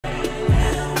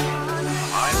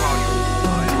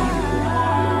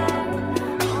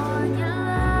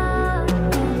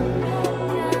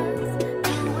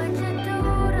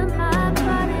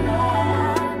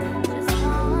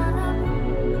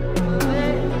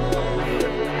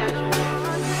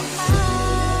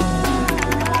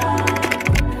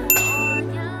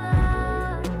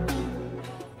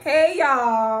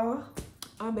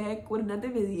with another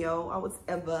video or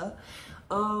whatever.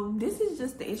 This is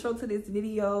just the intro to this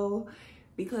video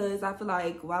because I feel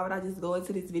like why would I just go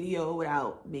into this video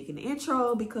without making the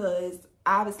intro, because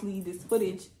obviously this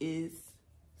footage is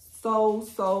so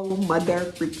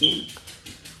mother freaking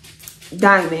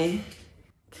diamond.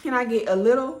 Can I get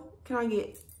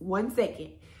 1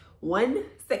 second? 1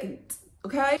 second,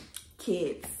 okay?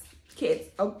 Kids,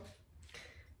 oh,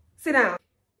 sit down.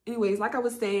 Anyways, like I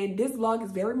was saying, this vlog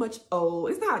is very much old.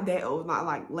 It's not that old, not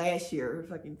like last year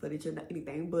fucking footage or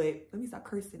anything, but let me stop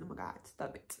cursing. Oh my God,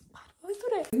 stop it. Why do I always do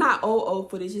that? It's not old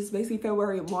footage. It's basically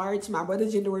February and March, my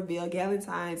brother's gender reveal,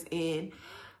 Galentines, and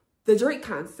the Drake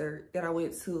concert that I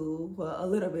went to. Well, a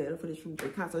little bit of footage from the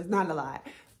Drake concert. It's not a lot,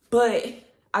 but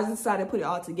I just decided to put it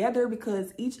all together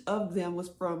because each of them was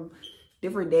from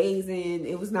different days and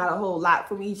it was not a whole lot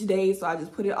from each day, so I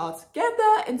just put it all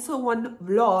together into one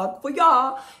vlog for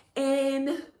y'all.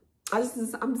 And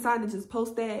I'm deciding to just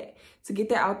post that to get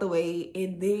that out the way.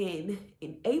 And then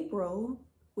in April,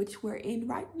 which we're in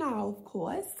right now, of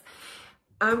course,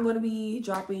 I'm gonna be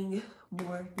dropping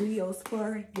more videos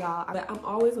for y'all. But I'm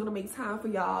always gonna make time for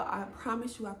y'all. I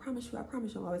promise you I'm always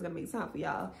gonna make time for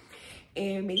y'all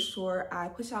and make sure I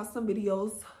push out some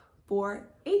videos for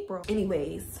April.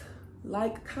 Anyways,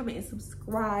 like, comment, and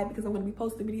subscribe because I'm going to be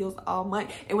posting videos all month.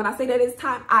 And when I say that it's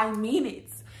time, I mean it.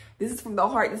 This is from the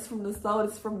heart. This is from the soul.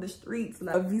 This is from the streets.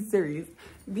 Like, be serious.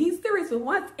 Be serious for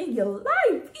once in your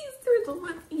life. Be serious for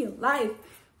once in your life.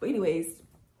 But anyways,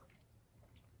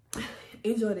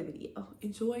 enjoy the video.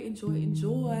 Enjoy.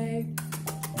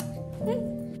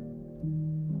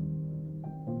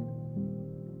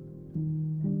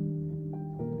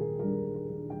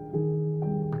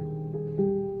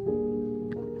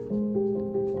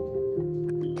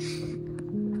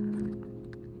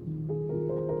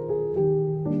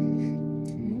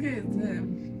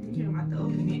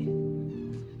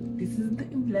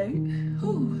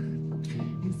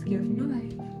 I'm scared for my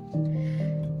life.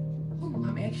 Oh,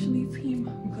 I'm actually team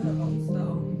girl, so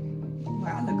well, I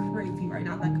look crazy right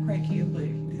now, like a crackhead, but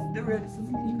this is the real. This is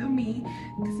me.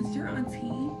 This is your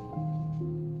auntie.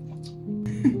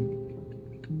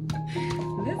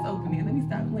 Let's open it. Let me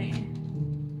stop playing.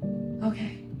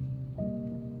 Okay.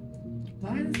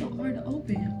 Why is it so hard to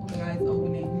open? Oh, guys,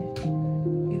 opening.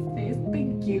 It says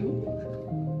thank you.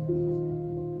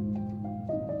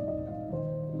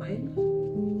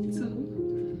 1, 2,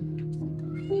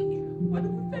 3. What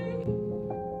does it say?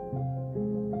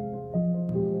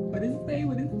 What does it say?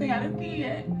 What does it say? I didn't see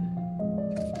it.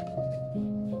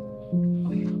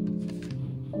 Oh yeah.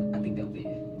 I think that was it. 2.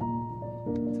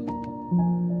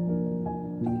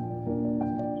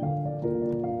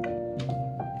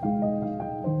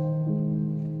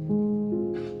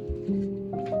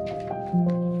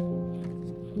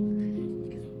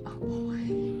 It's a boy.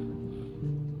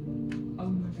 Oh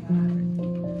my God.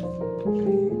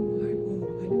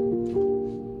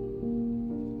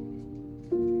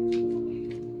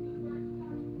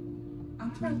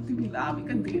 I'm trying to be loud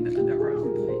because they're in the other room,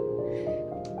 but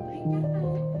oh my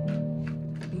God.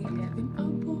 We're having a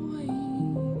boy.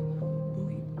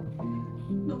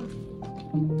 No,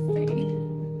 say.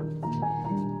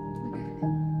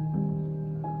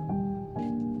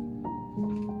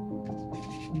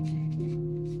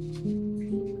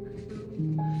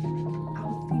 I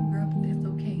was team girl, but that's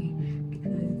okay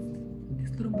because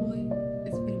this little boy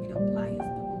is going to be the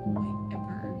flyest little boy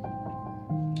ever.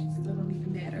 So it don't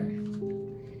even matter.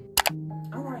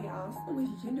 Alright, y'all, so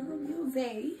it's gender reveal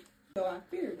day. So I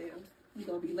fear them. We're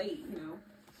gonna be late, you know.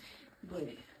 But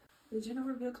the gender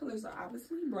reveal colors are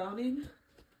obviously brown and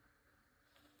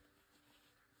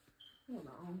hold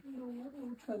on.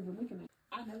 Because we're looking at,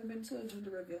 I've never been to a gender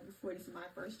reveal before. This is my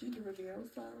first gender reveal,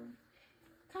 so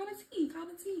kind of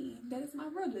tea. That is my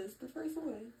brother's, the first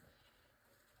one.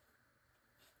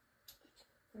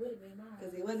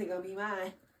 Because it wasn't gonna be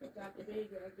mine. Got the big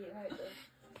girl get hyped up.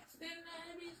 Stand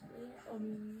that bitch.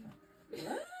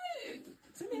 What?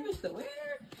 Send that bitch to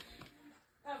where?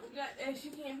 I forgot that she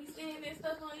can't be saying that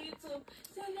stuff on YouTube.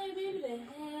 Send that baby to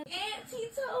Auntie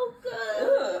Toka.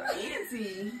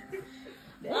 Auntie.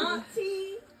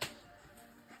 Auntie.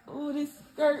 Oh, this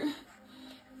skirt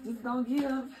just don't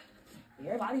give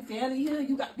everybody family here.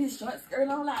 You got this short skirt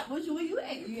on, like, where you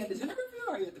at? You at the gender reveal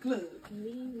or you at the club?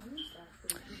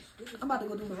 I'm about to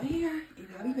go do my hair and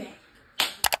I'll be back.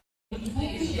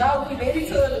 Y'all, we made it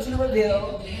to the gender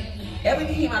reveal.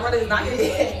 Everything, my brother is not here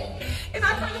yet. And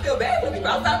I kind of feel bad for people.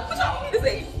 I was like, what y'all want me to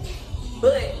say?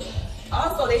 But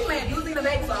also, they playing music in the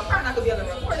back, so I'm probably not going to be able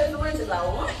to record as much as I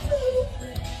want to.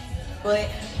 But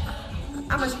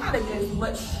I'm going to try to get as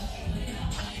much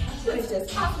footage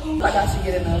as possible. Like I should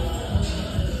get enough.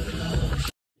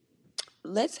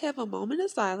 let's have a moment of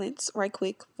silence right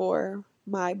quick for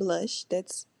my blush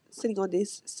that's sitting on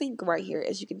this sink right here.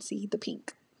 As you can see, the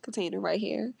pink container right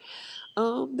here.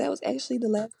 That was actually the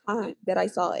last time that I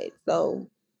saw it. So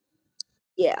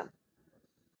yeah.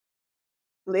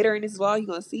 Later in this vlog, you're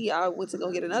gonna see I went to go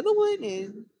get another one,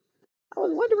 and I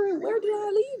was wondering where did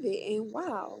I leave it, and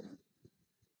wow.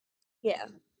 Yeah.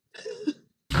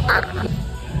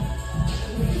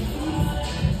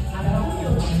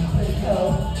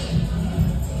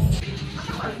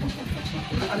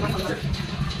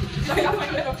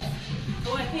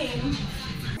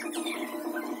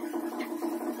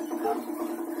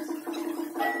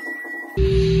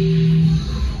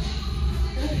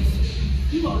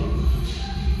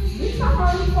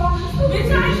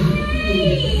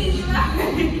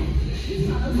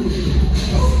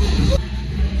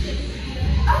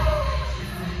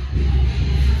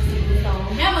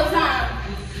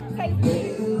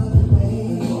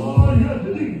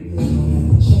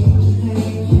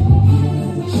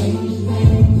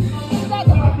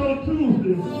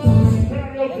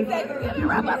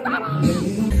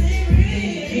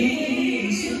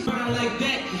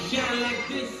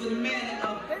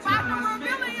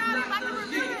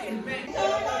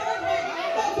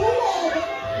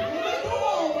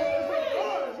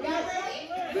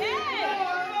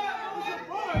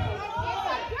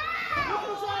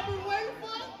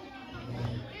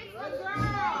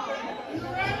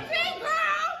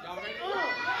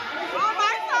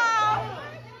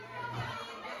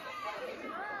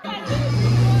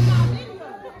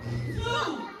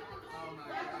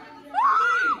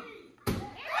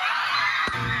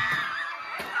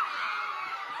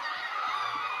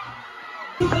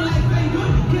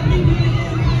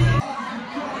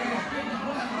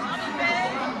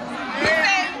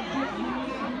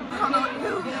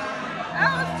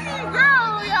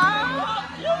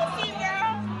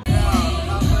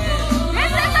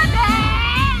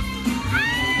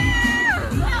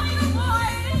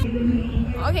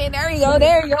 Okay, there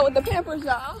you go with the Pampers,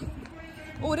 y'all.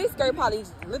 Oh, this skirt probably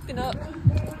lifting up.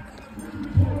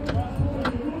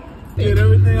 Get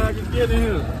everything I can get in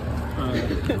here.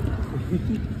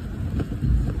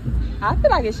 I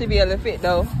feel like it should be able to fit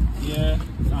though. Yeah,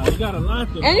 you got a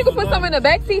lot to. And you can put some in the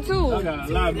back seat too. I got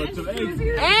a lot, but to the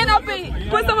exit. And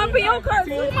put some up in your car.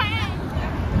 The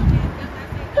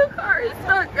car is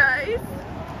stuck, guys.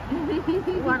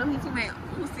 Why don't he too mad?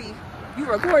 We'll see. You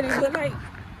recording, but like,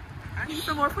 I need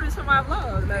some more footage for my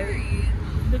vlog. Like,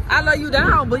 I love you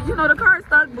down, but you know the car's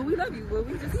stuck, but we love you. But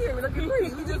we just here, we looking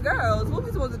pretty. We just girls. What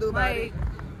we supposed to do about it?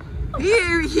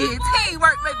 Here,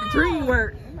 teamwork make the dream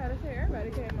work.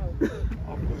 Everybody came over.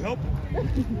 Help.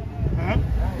 Huh?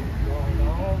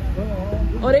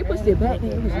 Oh, they pushed it back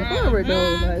there. It was forward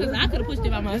though. Cause I could have pushed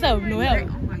it by myself. No help.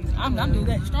 I'm doing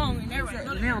that strong. They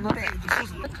don't know that.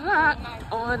 The clock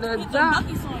on the dot.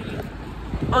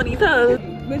 On these toes.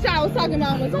 But y'all was talking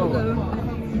about Matilda.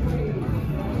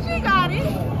 She got it.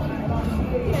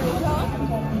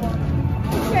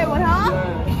 You play with her?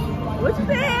 What you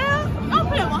said? Don't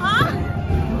play with her.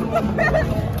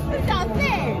 What y'all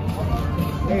said?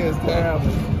 It's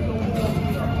terrible.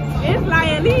 It's like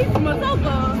at least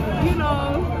Matilda, you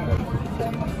know.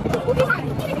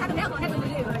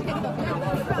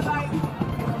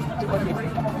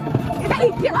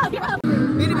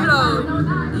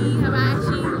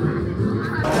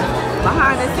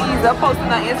 Behind the scenes of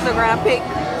posting an Instagram pic.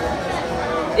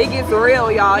 It gets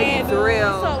real, y'all. It gets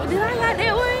real. So did I got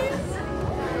that one?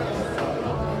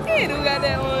 Yeah, do got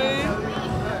that one.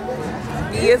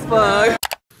 Yes, fuck.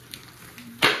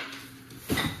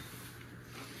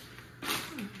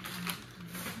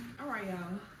 Alright,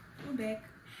 y'all. We're back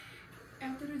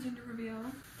after the gender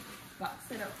reveal. Box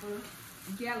set up for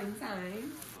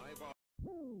Galentines.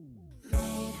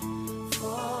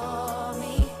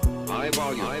 High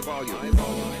volume.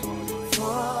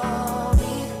 For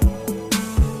me,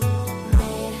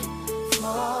 made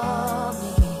for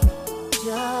me,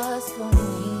 just for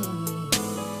me.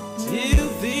 Till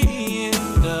the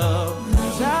end of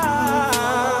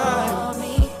time.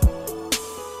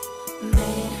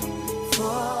 Made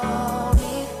for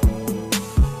me,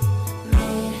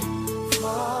 made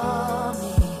for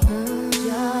me,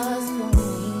 just for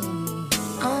me.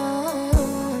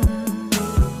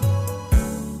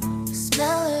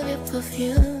 Smell of your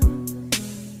perfume.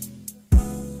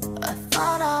 I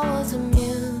thought I was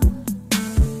immune.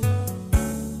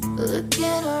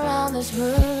 Looking around this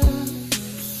room,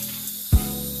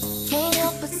 can't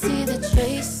help but see the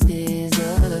traces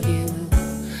of you.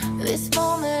 This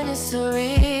moment is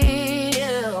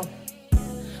surreal.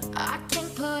 I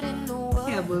can't put in the words.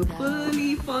 Have a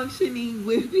fully functioning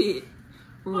whip it.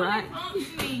 Right.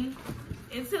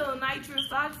 until nitrous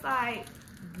oxide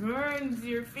burns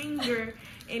your finger,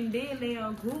 and then they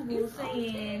on Google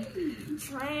saying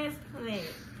transplant,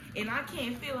 and I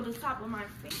can't feel the top of my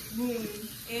face. Boom,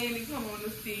 and it come on the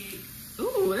stick.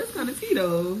 Ooh, that's kind of tea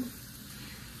though.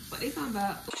 What they talking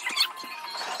about?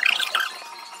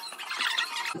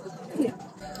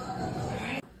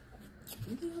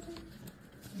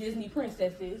 Disney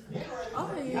princesses.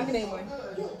 Okay. I can name one.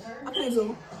 I can name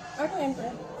two. I can name three. I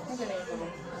can name four.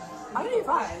 I can name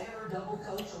 5.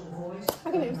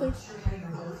 I can name 6.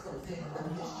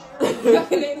 I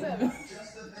can name 7.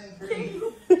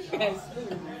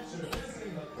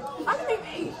 I can name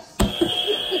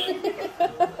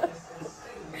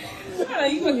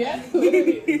 8. You forget.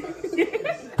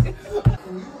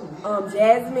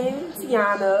 Jasmine,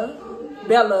 Tiana,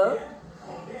 Bella,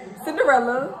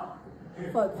 Cinderella,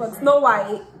 fuck Snow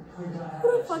White. Who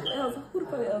the fuck else?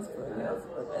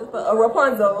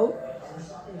 Rapunzel.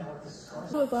 I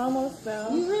was almost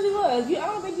down. You really was. I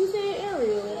don't think you said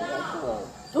Ariel.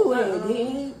 Oh, yeah,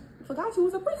 did. Forgot you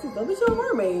was a princess though. Bitch, you're a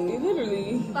mermaid.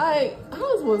 Literally. Like, how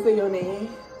was supposed to say your name?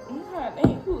 God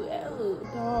dang, who else?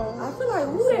 Dog. I feel like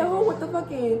who that hoe with the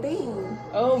fucking thing?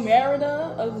 Oh,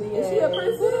 Merida, ugly. Is she a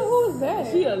princess? Who is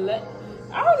that? She a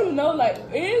I don't even know. Like,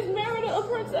 is Merida a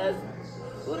princess?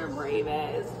 With her brave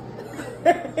ass.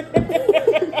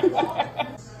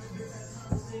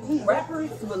 Rappers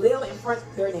with Lil in front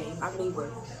their name. I can name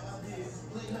 1.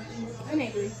 I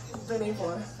name 3. I name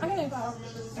 4. I can name 5.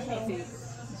 I can't 6.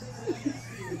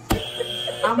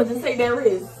 I'ma just say there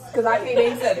is, cause I can't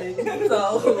name 7.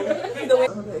 So either way.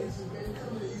 Okay.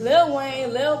 Lil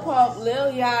Wayne, Lil Pump,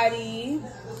 Lil Yachty.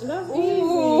 That's easy.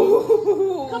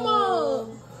 Come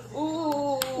on.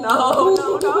 Ooh. No.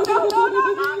 No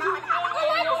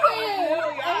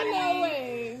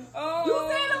way. You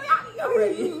said Lil Yachty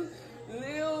already.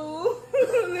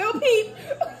 Lil Peep.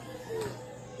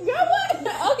 Girl, what?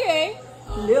 Okay.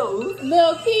 Lil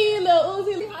Key, Lil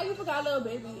Uzi. How you forgot Lil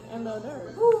Baby and Lil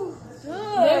Durk? Ooh.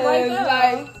 Yeah, right there.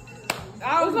 Like,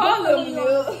 I was calling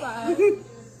them.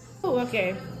 Oh,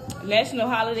 okay. National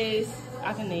holidays.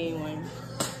 I can name 1.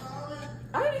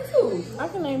 I can name 2. I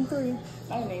can name 3.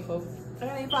 I can name 4. I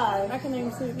can name 5. I can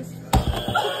name 6.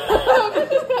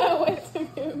 Wait to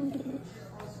give me.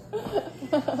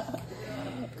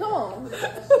 Come on.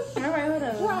 All right, hold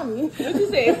on. Try me. What you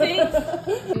say? 6.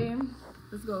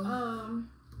 Let's go.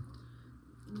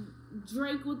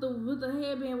 Drake with the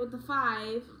headband with the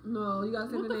 5. No, you gotta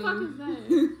say What the the name. fuck is that?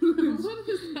 What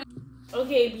is that?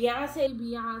 Okay, Beyonce,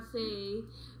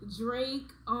 Drake,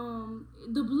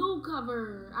 the blue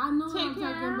cover. I know what I'm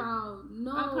talking about.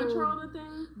 No, controller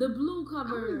thing. The blue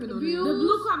cover. The The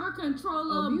blue cover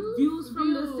controller. Views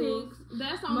from the 6.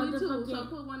 That's only 2. So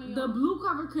put one in. The blue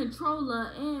cover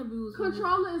controller and views.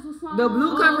 Controller is a song. The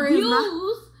blue cover is views not.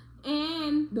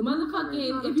 and The blue cover is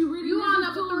motherfucking. not. If you really You on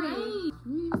listen number to 3. it,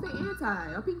 You didn't say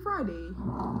anti or Pink Friday.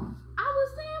 I was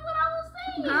saying what I was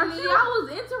saying. Gotcha. I was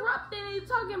interrupting and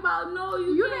talking about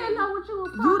You didn't know what you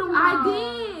was talking about. I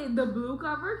did. The blue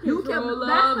cover You kept- controller.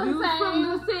 that's the Views from same.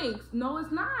 the 6. No,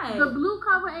 it's not. The blue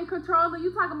cover and controller.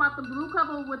 You talking about the blue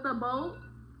cover with the boat?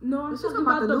 No, I'm She's talking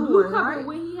talking about the new blue one, cover right?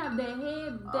 when he have that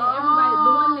head that Oh, everybody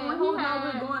doing that when whole he night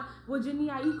had- we're going with Janae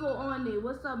Aiko on it.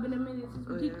 What's up? Been a minute since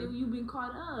we Oh, kicked yeah. it. You been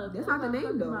caught up. That's not the what I'm name,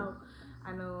 talking though. about.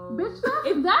 I know. Bitch,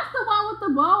 that's the one with the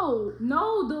boat.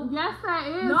 No, the Yes, that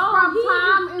is. No, From he-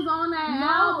 Time is on that no.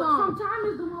 album. From Time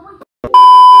is the one with.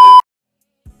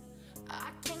 I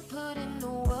can't put in the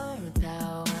words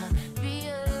how I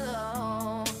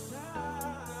feel.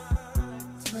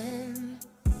 Twin,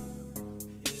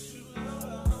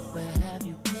 where have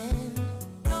you been?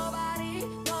 Nobody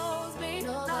knows me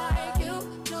like you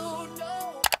do.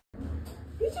 No.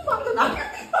 Bitch, you about to knock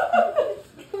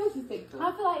I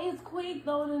feel like it's quick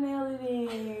though to nail it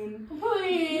in. You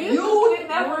Please. did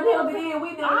never nailed it in.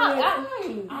 We nailed it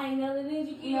in. I ain't nailed it in.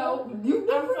 You know. You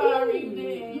never I'm sorry, did. you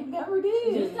did. You never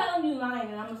did. Just tell them you lying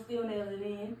and I'ma still nail it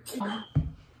in. Okay.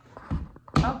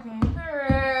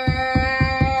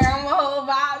 I'm a whole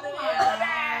vibe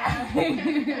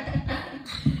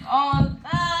on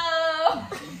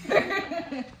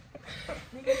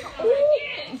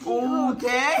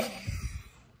Okay.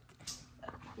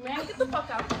 Man, get the fuck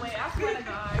out the way. I swear to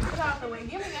God. Get out the way.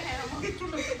 Give me the hammer.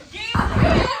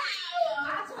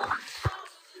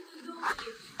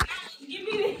 Give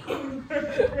me the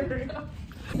hammer.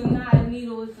 It's not a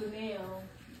needle, it's a nail.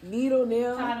 Needle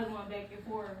nail. Tired of going back and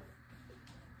forth.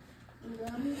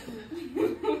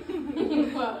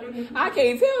 I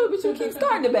can't tell, but you keep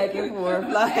starting it back and forth.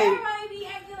 Like, Everybody be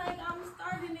acting like I'm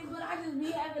starting it, but I just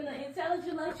be having an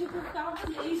intelligent electrical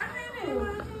conversation.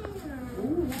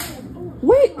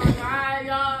 Wait. Oh my God,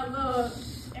 y'all, look.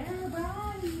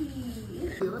 Everybody.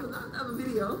 Another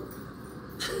video.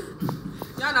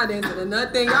 Y'all not dancing or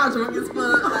nothing. Y'all drunk as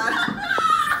fuck.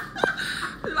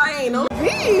 Like ain't no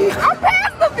V. I'm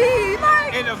past the V.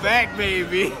 Like In the back,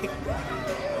 baby.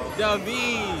 The V.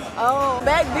 oh,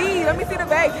 back V. Let me see the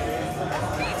back.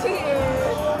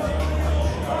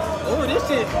 Oh, this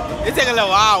shit. It take a little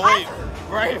while. Wait.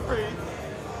 Right,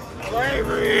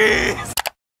 freeze.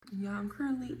 Yeah, I'm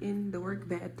currently in the work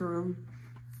bathroom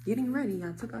getting ready.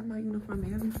 I took out my uniform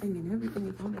and everything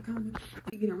is on the counter.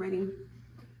 I'm getting ready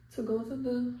to go to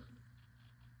the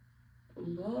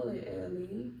bowling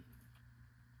alley.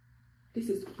 This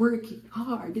is working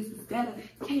hard. This is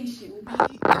dedication.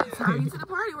 Sorry to the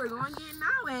party we're going getting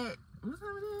now at. What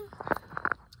time it is?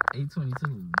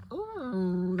 8:22.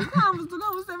 Oh, the time was to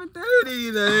go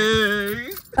 7:30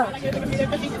 then. 7,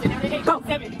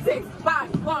 6,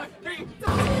 5, 4, 3, 2.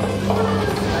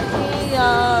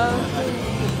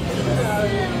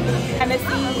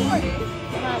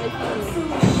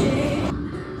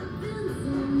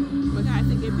 Makai,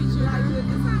 take a picture. How you look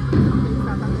this time?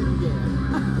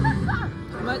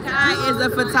 Makai is a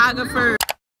photographer.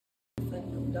 It's a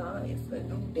new dawn. It's a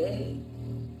new day.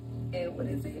 And what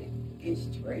is it? It's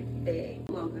Drake Day.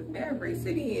 Columbus, Maverick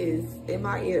City is in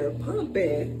my ear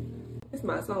pumping. It's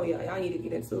my song, y'all. Y'all need to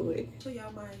get into it. Show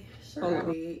y'all my shirt I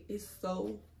made. It's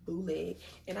so bootleg.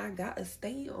 And I got a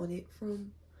stain on it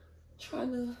from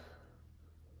trying to,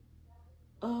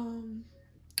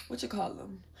 what you call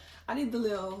them? I need the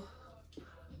little,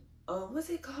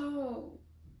 what's it called?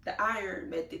 The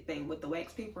iron method thing with the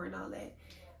wax paper and all that.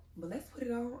 But let's put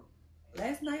it on.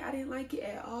 Last night, I didn't like it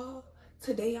at all.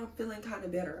 Today, I'm feeling kind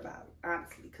of better about it,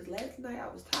 honestly. Because last night, I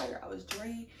was tired. I was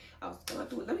drained. I was going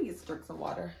through it. Let me get drink some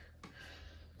water.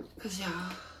 Because,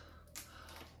 y'all,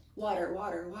 water,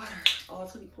 all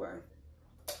 24.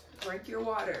 Drink your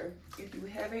water. If you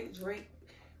haven't drunk.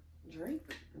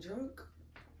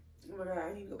 Oh, my God,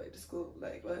 I need to go back to school.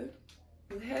 Like, what?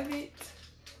 If you haven't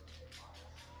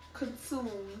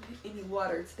consumed any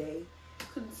water today,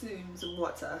 consume some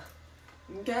water.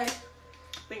 Okay?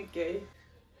 Thank you.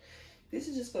 This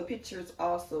is just for pictures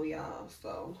also, y'all,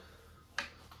 so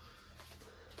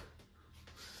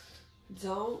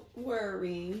don't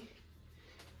worry.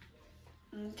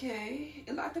 Okay,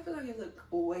 and I feel like it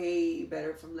looked way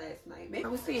better from last night. Maybe I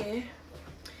was saying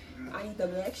I need the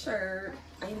black shirt.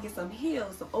 I need to get some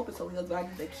heels, some open toe heels, but I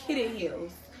need the kitten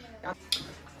heels.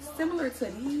 Similar to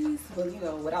these, but you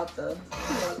know, without the,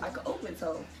 you know, like an open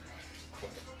toe.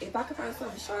 If I could find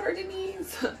something shorter than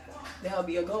these, that'll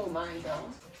be a gold mine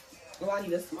though. Oh, I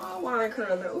need a small wine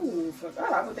curler. Ooh,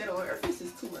 forgot I put that on her. This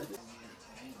is too much.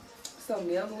 So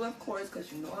nail glue, of course,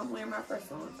 because you know I'm wearing my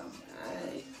first on. So,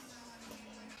 alright.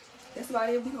 That's about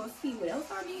it. We're going to see what else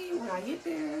I need when I get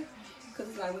there. Because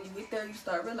it's like when you get there, you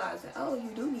start realizing, oh, you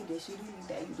do need this, you do need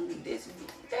that, you do need this, you do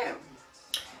need that.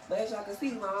 But as y'all can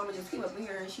see, my mama just came up in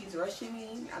here and she's rushing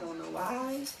me. I don't know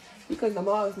why. Because the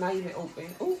mall is not even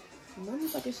open. Ooh,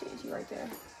 mommy's like a shit. She right there.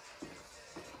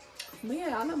 But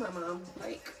yeah, I know my mom.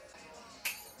 Like,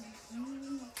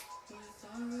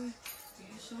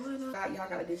 y'all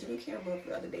got a digital camera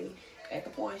the other day at the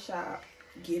pawn shop.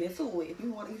 Get into it. If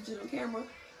you want a digital camera,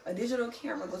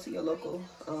 go to your local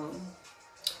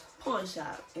pawn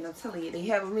shop. And I'm telling you, they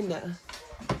have them in there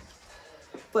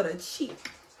for the cheap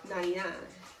 99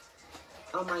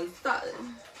 on my stud.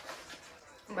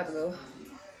 I'm about to go.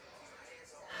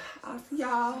 I'll see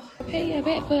y'all. Pay you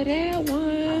back for that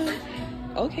one.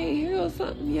 Okay, here goes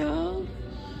something, y'all.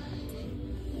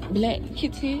 Black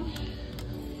kitten.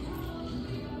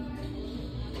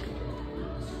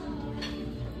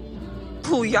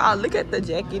 Oh, y'all, look at the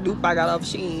jacket dupe I got off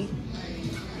Shein.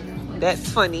 That's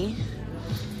funny.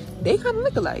 They kind of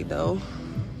look alike, though.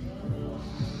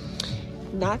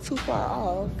 Not too far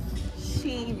off.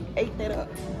 Shein, you ate that up.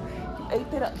 You ate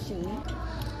that up, Shein.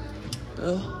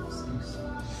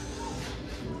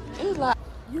 It's like,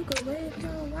 you can wave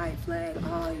your white flag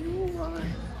all you want.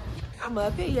 I'ma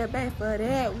pay you back for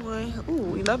that one.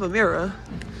 Ooh, we love a mirror.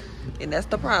 And that's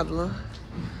the problem.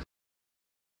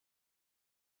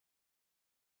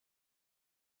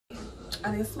 I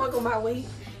didn't smuggle my way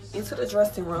into the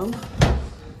dressing room.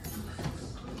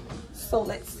 So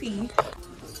let's see.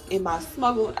 In my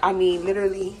smuggled, I mean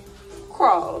literally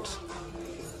crawled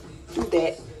through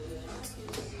that.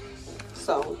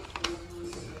 So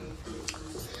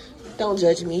don't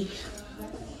judge me.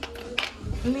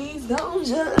 Please don't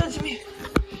judge me.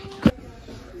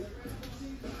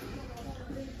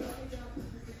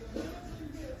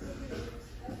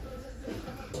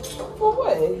 For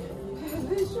what?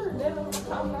 This shirt down.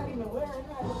 I'm not even wearing it.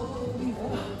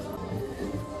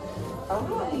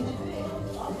 Alright.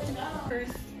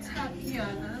 First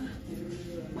Tatiana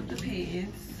with the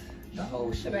pants. The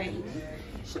whole shebang.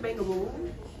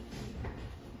 Shebang-a-boom.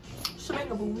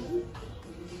 Shebang-a-boom.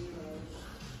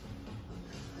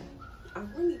 I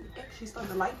really actually started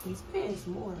to like these pants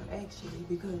more actually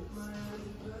because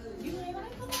you ain't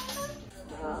like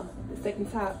them. The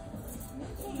second top,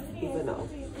 even though.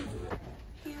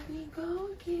 Here we go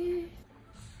again.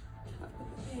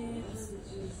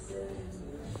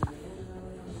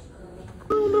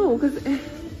 I don't know, cause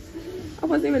I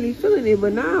wasn't really feeling it,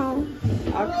 but now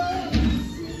I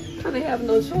kind of have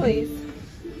no choice.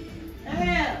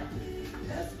 Yeah,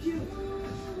 that's cute.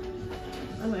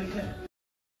 I like that.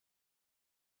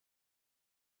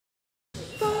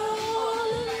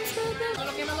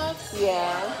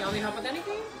 Yeah. Y'all need help with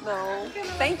anything? No.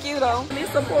 Thank you though. I'm in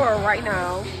Sephora right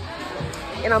now.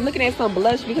 And I'm looking at some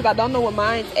blush because I don't know what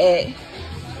mine's at.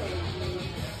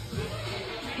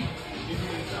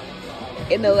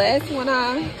 And the last one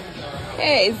I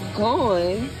had is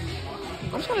gone.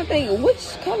 I'm trying to think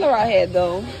which color I had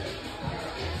though.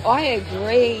 Oh, I had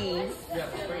grays.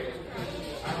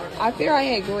 I fear I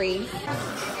had grays.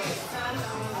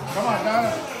 Come on,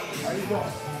 Donna. How you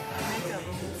doing?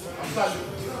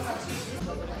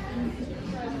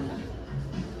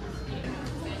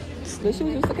 The shoes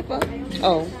you was looking for?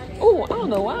 Oh. Oh, I don't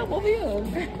know why I'm over here.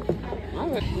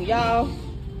 Alright, y'all.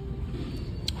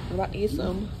 I'm about to eat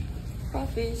some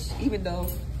crawfish, even though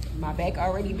my back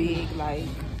already big. Like,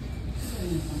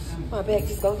 my back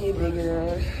just gonna get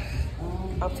bigger.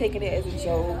 I'm taking it as a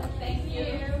joke.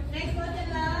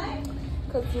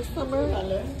 Cause this summer,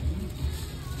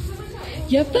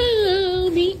 you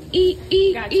found me.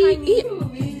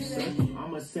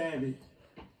 I'm a savage.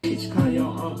 Bitch, call your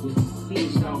uncle.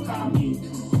 Bitch, don't call me.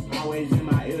 Always in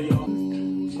my ear, yo.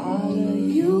 All of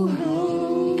you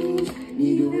hoes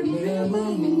need to remember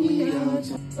who we are.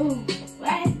 Ooh,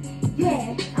 what?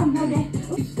 Yeah, I'm on that.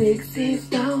 60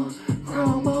 stone,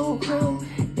 chrome on chrome.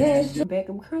 Back,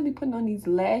 I'm currently putting on these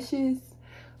lashes.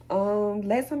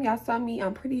 Last time y'all saw me,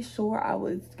 I'm pretty sure I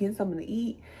was getting something to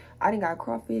eat. I done got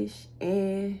crawfish,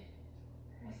 a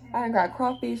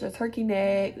turkey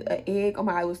neck, an egg. Oh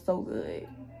my, it was so good.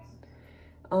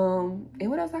 And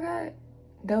what else I got?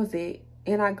 That was it.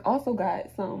 And I also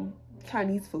got some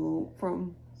Chinese food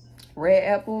from Red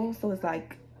Apple. So it's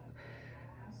like,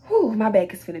 whew, my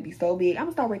back is finna be so big. I'm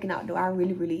gonna start working out though. I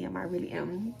really am.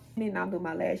 And then I'll do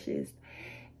my lashes.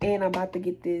 And I'm about to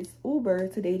get this Uber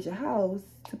to Deja house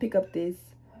to pick up this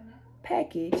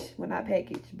package. Well, not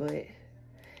package, but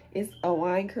it's a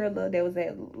wine curler that was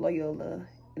at Loyola.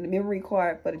 And the memory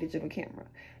card for the digital camera.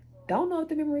 Don't know if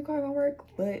the memory card gonna work,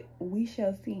 but we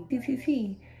shall see.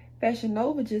 TTT Fashion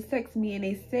Nova just texted me and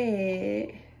they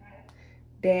said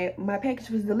that my package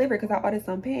was delivered because I ordered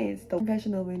some pants. So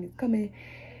Fashion Nova and it's coming.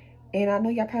 And I know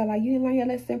y'all probably like, you didn't learn your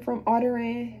lesson from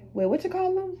ordering, wait, what you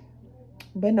call them?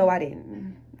 But no, I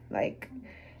didn't. Like,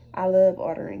 I love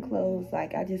ordering clothes.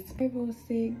 Like, I just paid for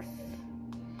 6.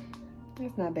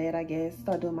 That's not bad, I guess.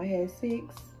 Start doing my hair 6.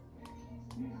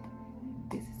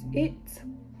 This is it.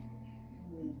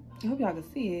 I hope y'all can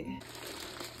see it.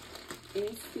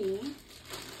 And see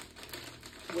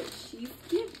what she's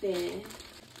giving.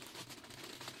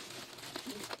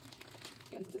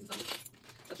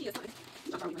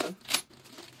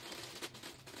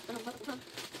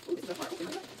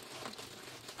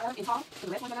 In tall, the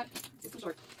last one I got is too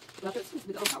short. But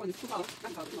the other one is too tall.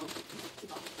 Not tall, too long. Too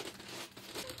tall.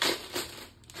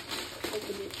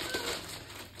 Open it.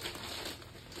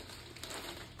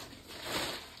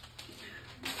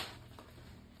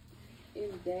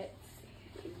 And that's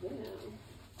them.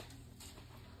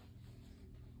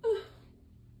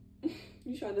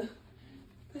 You trying to...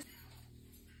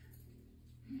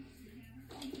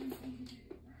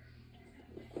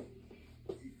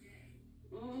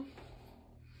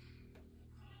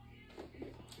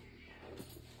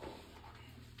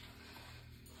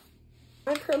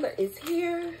 My curler is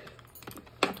here,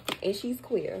 and she's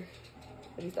queer.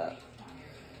 Let me stop.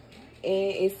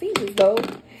 And it seems as though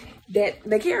that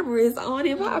the camera is on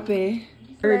and popping.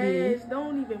 Flash,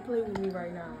 don't even play with me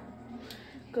right now.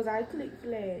 Cause I clicked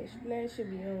flash. Flash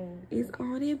should be on. It's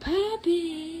on and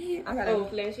popping. I gotta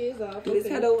flash is off. do this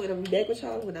head over and I'm back with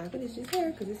y'all when I finish this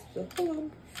hair because it's the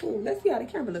full. Let's see how the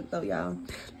camera looks though, y'all.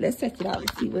 Let's test it out and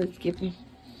see what it's giving.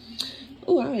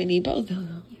 Oh, I ain't need both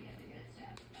though.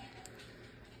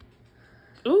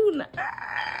 Ooh, nah.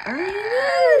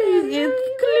 It's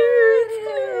clear.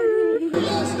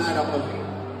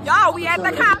 Y'all, we at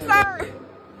the concert.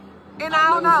 And I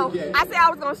don't know. I said I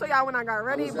was going to show y'all when I got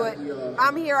ready, but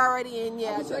I'm here already. And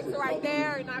yeah, drinks are right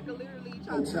there. And I can literally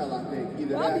Hotel, I think.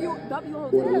 Either W that or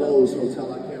the Hotel. Lowe's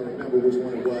Hotel. I can't remember which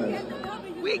one it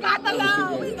was. We got the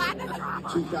low. We got the drama.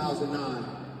 2009.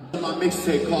 My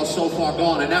mixtape called So Far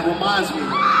Gone, and that reminds me, New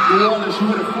Orleans, you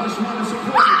were the first one to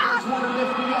support me, first one to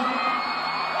lift me up.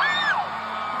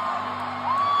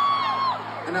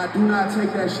 And I do not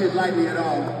take that shit lightly at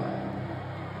all.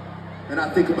 And I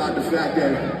think about the fact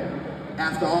that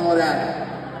after all that,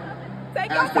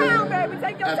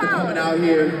 after coming out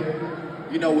here,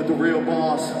 you know, with the real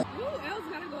boss. Who else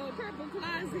gotta go purple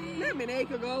closet? Lemonade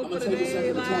could go I'm for gonna the take a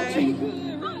second to talk to day. you.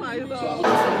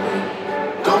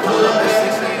 Don't pull up at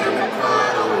 6 a.m. and cry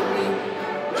with me.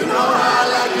 You know how I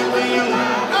like it when you.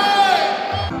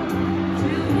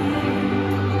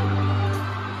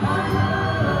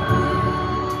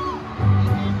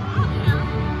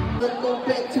 Let's go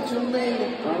back to Jamaica.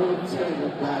 I want to tell you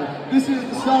about it. This is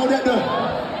the song that the.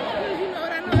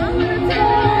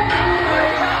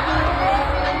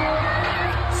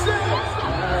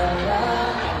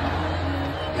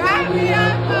 Got me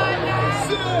up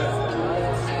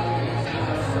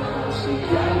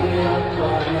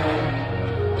all night.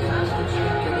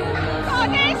 Oh,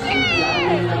 that shit!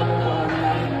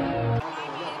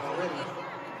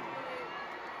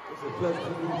 It's a pleasure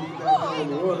to be back here in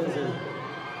New Orleans,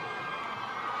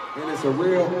 and it's a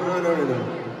real honor and a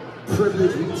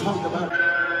privilege. We talked about it.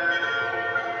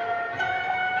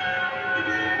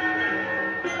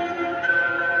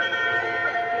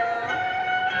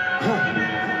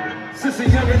 Since a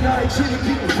young and I chili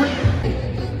keep it free.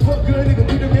 Fuck good, nigga,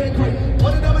 be the man great.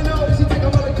 What did I know? She take a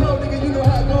mother clothes, nigga, you know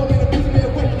how I go, get a piece of man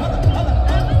weight. Holla, holla,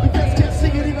 holla. The best can't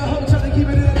sing it, even hoe, trying to keep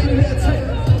it in that tape.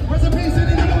 Recipes in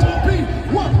it, nigga, won't be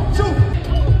 1, 2.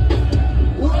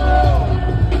 Whoa!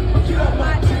 Get off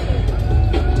my tape.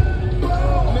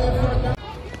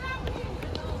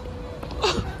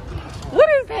 What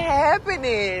is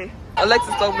happening?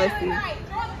 Alexa's so messy.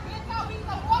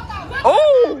 Oh!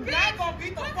 You're not gonna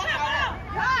beat the fuck out of him.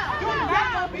 You're not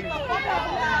gonna beat the fuck out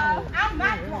of him. I'm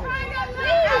not drunk.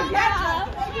 I'm not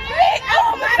drunk.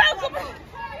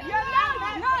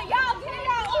 No, y'all get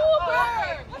y'all Uber.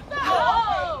 What's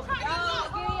up? Y'all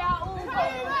get y'all Uber.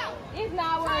 It's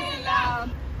not working, y'all.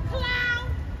 Clown.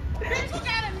 Bitch, you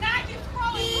got a 90s pro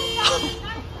in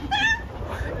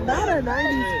 2009. Not a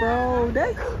 90s, bro.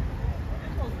 That's...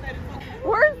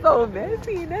 We're so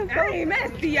messy. That's so I ain't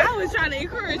messy. I was trying to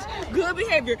encourage good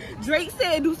behavior. Drake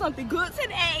said do something good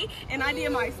today, and I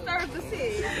did my service.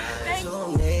 Thank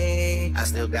you. I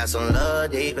still got some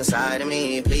love deep inside of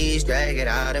me. Please drag it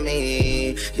out of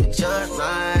me. You're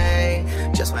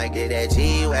just might get that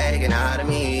G-Wagon out of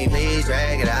me. Please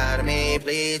drag it out of me.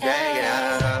 Please drag it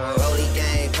out.